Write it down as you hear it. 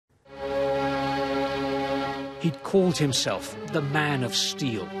He'd called himself the Man of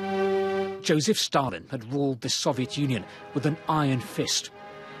Steel. Joseph Stalin had ruled the Soviet Union with an iron fist,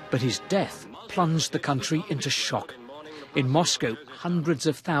 but his death plunged the country into shock. In Moscow, hundreds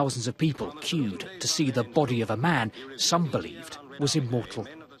of thousands of people queued to see the body of a man some believed was immortal.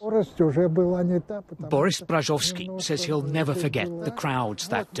 Boris Brazovsky says he'll never forget the crowds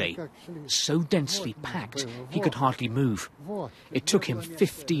that day. So densely packed, he could hardly move. It took him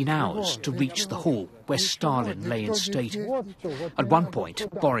 15 hours to reach the hall where Stalin lay in state. At one point,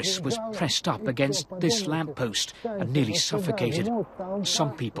 Boris was pressed up against this lamppost and nearly suffocated.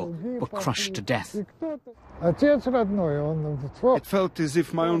 Some people were crushed to death. It felt as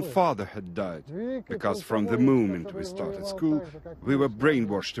if my own father had died, because from the moment we started school, we were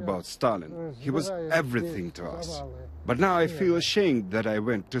brainwashed about Stalin. He was everything to us. But now I feel ashamed that I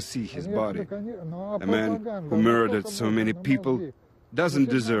went to see his body. A man who murdered so many people doesn't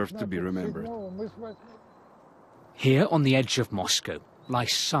deserve to be remembered. Here on the edge of Moscow lie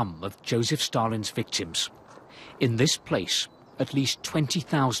some of Joseph Stalin's victims. In this place, at least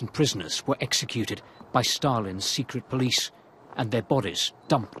 20,000 prisoners were executed by Stalin's secret police, and their bodies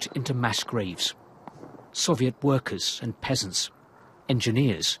dumped into mass graves. Soviet workers and peasants,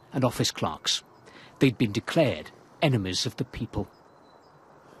 engineers and office clerks. They'd been declared enemies of the people.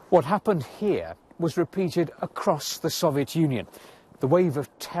 What happened here was repeated across the Soviet Union. The wave of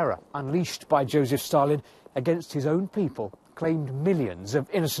terror unleashed by Joseph Stalin against his own people claimed millions of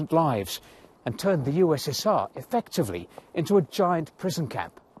innocent lives and turned the USSR effectively into a giant prison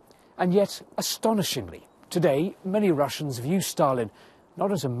camp. And yet, astonishingly, today many Russians view Stalin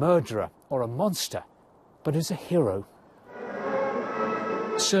not as a murderer or a monster, but as a hero.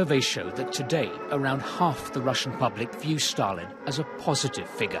 Surveys show that today around half the Russian public view Stalin as a positive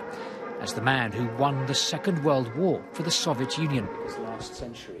figure, as the man who won the Second World War for the Soviet Union. Last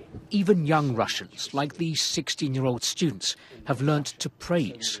century. Even young Russians, like these 16-year-old students, have learnt to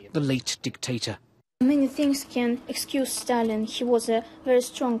praise the late dictator. Many things can excuse Stalin. He was a very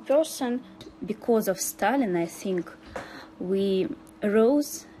strong person. Because of Stalin, I think, we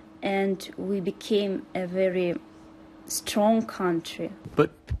rose and we became a very strong country.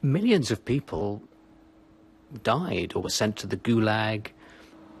 But millions of people died or were sent to the Gulag.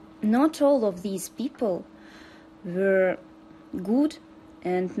 Not all of these people were good,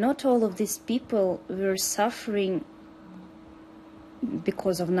 and not all of these people were suffering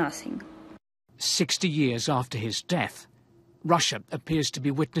because of nothing. 60 years after his death, Russia appears to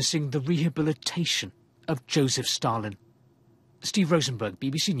be witnessing the rehabilitation of Joseph Stalin. Steve Rosenberg,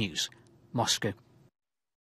 BBC News, Moscow.